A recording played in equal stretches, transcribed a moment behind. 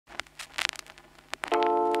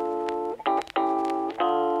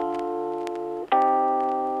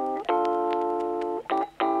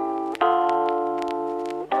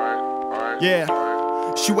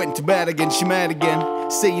Yeah, she went to bed again, she mad again,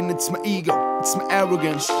 saying it's my ego, it's my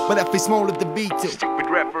arrogance, but I face more of the beat too. Stupid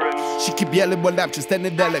reference. She keep yelling while I'm just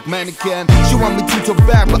standing there like mannequin. She want me to talk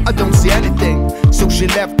back, but I don't see anything. So she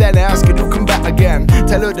left and I asked her to come back again.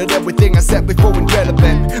 Tell her that everything I said before ain't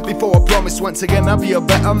relevant. Before I promise once again I'll be a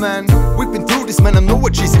better man. We've been through this, man, I know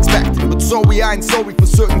what she's expecting, but sorry, I ain't sorry for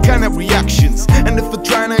certain kind of reactions. And if I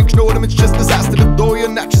try and ignore them, it's just disaster. The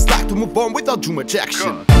Dorian, I just like to move on without too much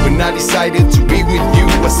action. When I decided to be with you,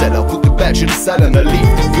 I said I'll put the bad to the side and I'll leave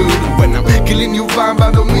the good. And when I'm killing you fine,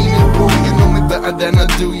 I don't mean it rude. You know me better than I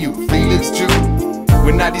do, you feel it's true.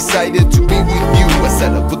 When I decided to be with you, I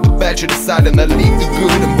said I'll put the bad to the side and I'll leave the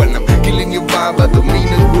good. And when I'm killing your vibe, I don't mean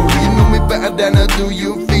it rude. You know me better than I do,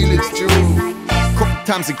 you feel it's true. Couple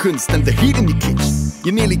times I couldn't stand the heat in your kitchen.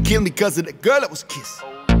 You nearly killed me cause of that girl I was kissing.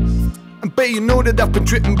 And babe, you know that I've been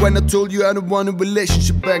tripping when I told you I don't want a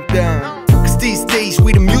relationship back then. Cause these days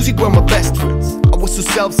we the music were my best friends. I was so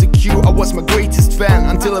self-secure, I was my greatest fan,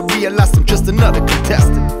 until I realized I'm just another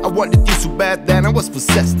contestant. I wanted you so bad then I was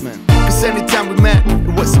possessed, man. Cause anytime we met,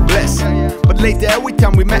 it was a blessing. But later every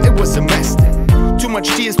time we met, it was a mess then. Too much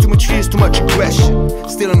tears, too much fears, too much aggression.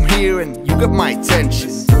 Still I'm here and you got my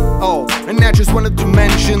attention. Oh, and I just wanted to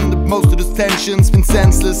mention that most of those tensions been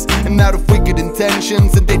senseless and out of wicked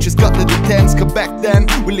intentions, and they just got the tense. Cause back then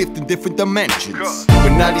we lived in different dimensions.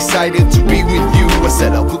 When I decided to be with you, I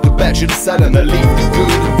said I'll put the bad to the side and I'll leave the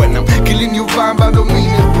good. And when I'm killing you fine, I don't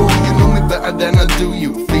mean it rude. You know me better than I do,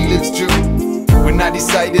 you feel it's true. When I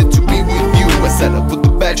decided to be with you, I said I'll put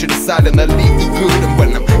the bad to the side and I'll leave the good. And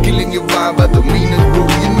when I'm killing your vibe, I don't mean it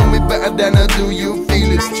rude. You know me better than I do, you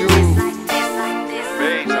feel it's true.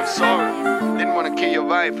 Babes, I'm sorry. Didn't want to kill your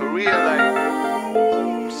vibe for real, like.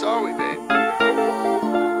 I'm sorry, babe.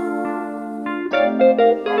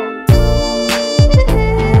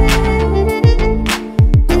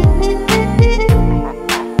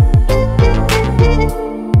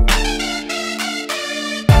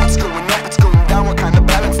 It's going up, it's going down, what kind of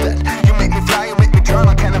balance that? You make me fly, you make me drown,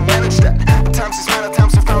 I cannot manage that. But times is matter,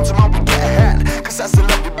 times are found, somehow we get ahead. Cause I still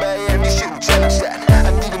love you, babe, and you shouldn't challenge that.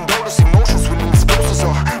 And even though those emotions will expose us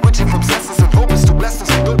all, reaching from senses and hopeless to blessings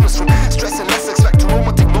and dopeless, from stress and less expect to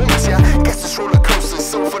romantic moments, yeah. Guess this roller coaster is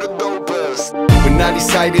so for the dopers. When I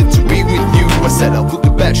decided to be with you, I said I'll put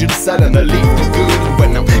the bad to the side and I'll leave the good. And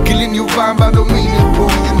when I'm killing you fine, I don't mean it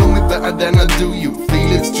rude. You know me better than I do, you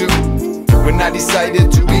feel it's true. When I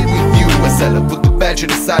decided to be with you, I said I'll put the bad to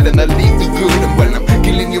the side and I'll leave the good. And when I'm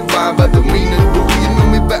killing your vibe, I don't mean it rude. You know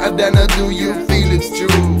me better than I do, you feel it's true.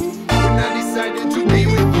 When I decided to be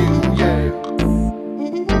with you, yeah,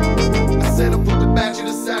 I said I'll put the bad to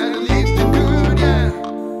the side and leave the good, yeah.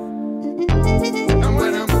 And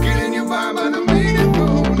when I'm killing your vibe, I don't mean it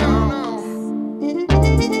rude, no.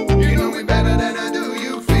 You know me better than I do,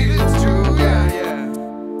 you feel it's true, yeah, yeah.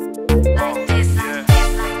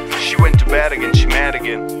 She went to bed again, she mad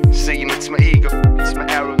again, saying it's my ego, it's my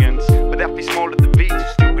arrogance, but I feel small at the beat,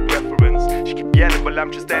 stupid reference. She keep yelling while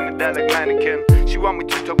I'm just standing there like mannequin. She want me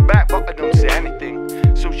to talk back, but I don't say anything.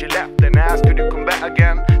 So she left and I asked her to come back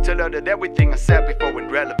again. Tell her that everything I said before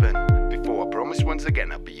ain't relevant. Before I promise once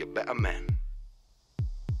again I'll be a better man.